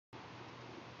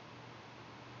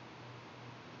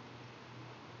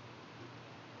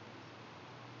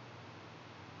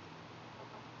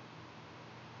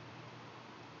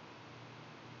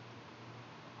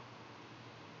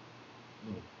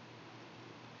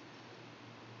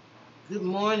Good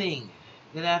morning,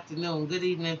 good afternoon, good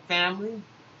evening, family.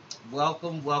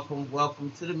 Welcome, welcome,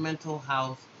 welcome to the Mental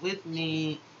House with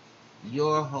me,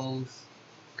 your host,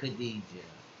 Khadija.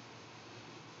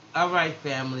 All right,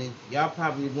 family. Y'all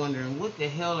probably wondering what the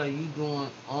hell are you doing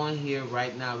on here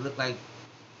right now? Look like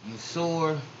you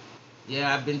sore.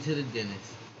 Yeah, I've been to the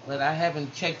dentist, but I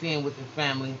haven't checked in with the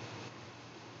family,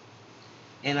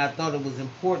 and I thought it was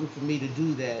important for me to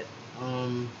do that.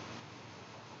 Um,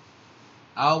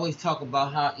 I always talk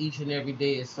about how each and every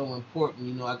day is so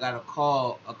important. I got a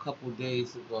call a couple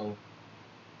days ago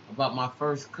about my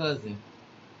first cousin,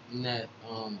 and that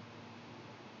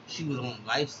she was on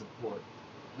life support,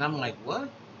 and I'm like, what?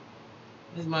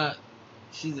 This is my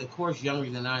She's of course younger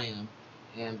than I am,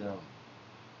 and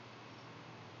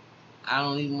I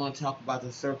don't even want to talk about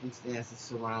the circumstances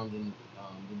surrounding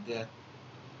the death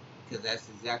because that's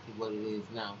exactly what it is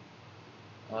now.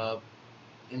 Uh,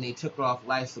 and they took her off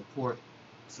life support,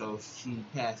 so she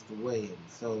passed away. And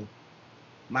so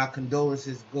my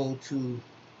condolences go to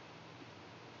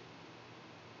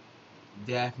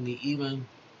Daphne. Even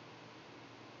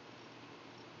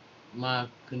my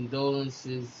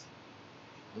condolences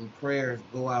and prayers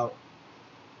go out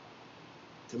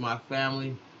to my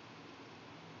family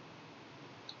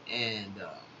and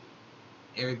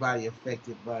everybody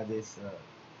affected by this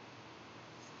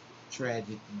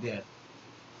tragic death.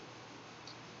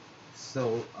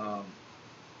 So, of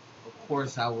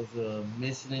course, I was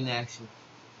missing in action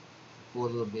for a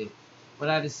little bit, but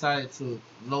I decided to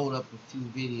load up a few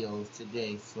videos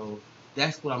today. So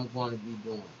that's what I'm going to be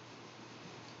doing.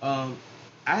 Um,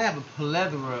 I have a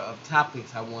plethora of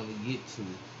topics I want to get to,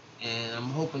 and I'm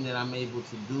hoping that I'm able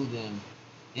to do them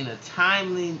in a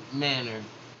timely manner.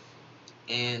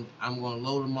 And I'm going to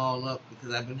load them all up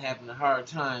because I've been having a hard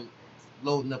time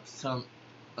loading up some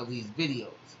of these videos.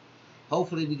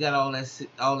 Hopefully, we got all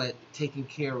that taken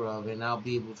care of, and I'll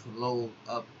be able to load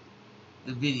up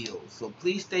the videos. So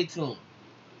please stay tuned.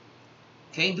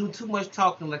 Can't do too much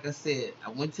talking, like I said.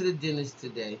 I went to the dentist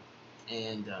today,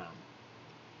 and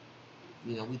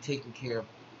we taking care of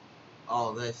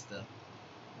all that stuff.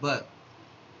 But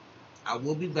I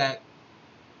will be back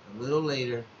a little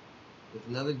later with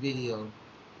another video.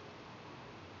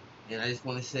 And I just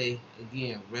want to say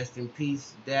again, rest in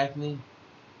peace, Daphne.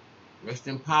 Rest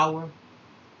in power.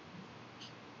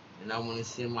 And I want to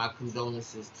send my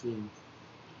condolences to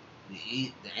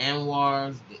the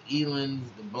Anwars, the Elans,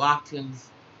 the Blocktons,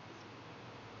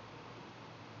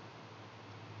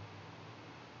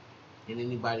 and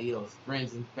anybody else,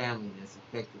 friends and family that's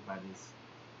affected by this.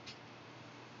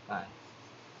 Bye.